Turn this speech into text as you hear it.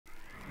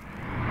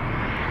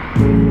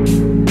Hi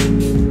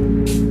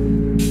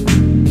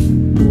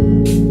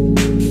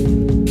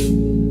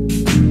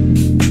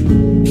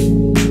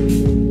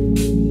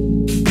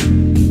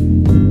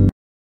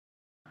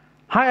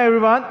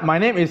everyone, my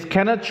name is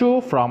Kenneth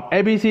Chu from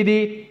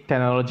ABCD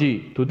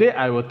Technology. Today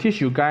I will teach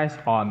you guys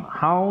on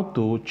how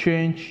to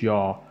change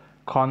your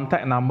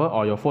contact number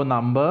or your phone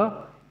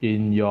number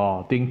in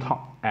your Dingtalk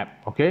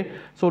app. Okay,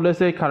 so let's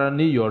say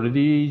currently you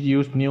already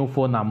use new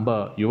phone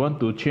number, you want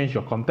to change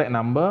your contact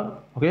number.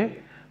 Okay,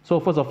 so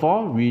first of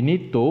all we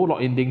need to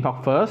log in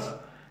Dingtalk first.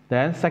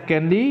 Then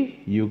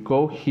secondly, you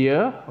go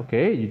here.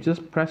 Okay, you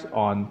just press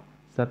on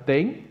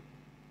setting.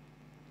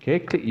 Okay,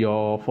 click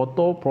your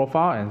photo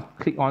profile and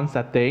click on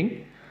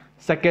setting.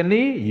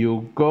 Secondly,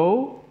 you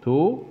go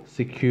to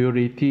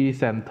security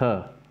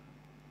center.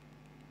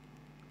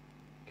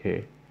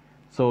 Okay,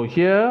 so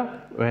here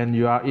when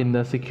you are in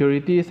the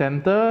security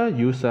center,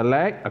 you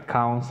select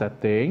account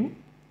setting.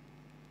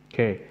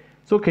 Okay,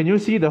 so can you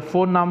see the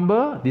phone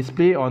number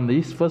display on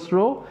this first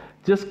row?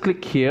 Just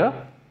click here.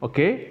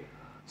 Okay,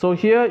 so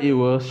here it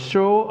will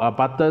show a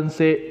button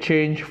say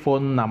change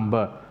phone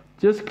number.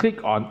 Just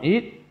click on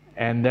it.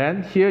 And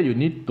then here you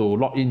need to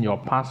log in your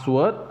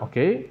password.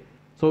 Okay,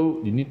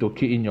 so you need to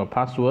key in your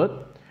password.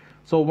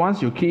 So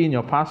once you key in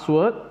your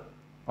password,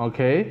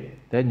 okay,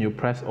 then you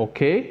press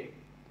OK.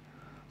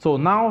 So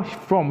now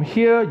from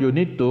here you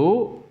need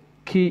to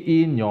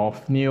key in your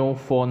new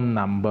phone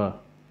number.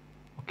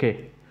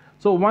 Okay,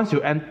 so once you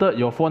enter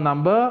your phone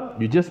number,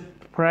 you just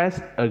press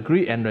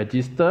agree and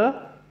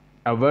register.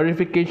 A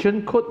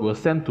verification code will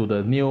send to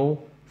the new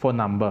phone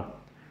number.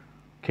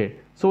 Okay,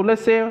 so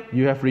let's say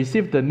you have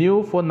received the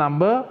new phone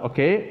number.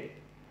 Okay,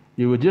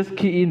 you will just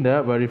key in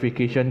the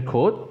verification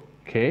code.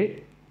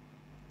 Okay,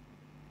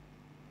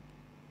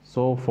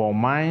 so for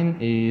mine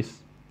is,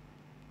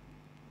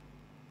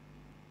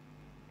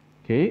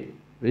 okay,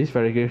 this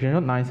verification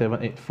code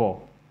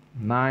 9784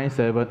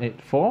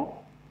 9784.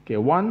 Okay,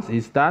 once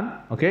it's done,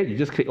 okay, you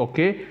just click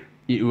OK.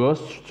 It will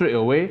straight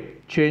away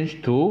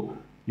change to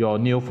your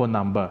new phone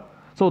number.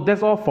 So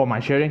that's all for my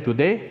sharing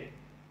today.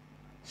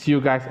 See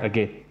you guys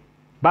again.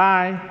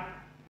 Bye.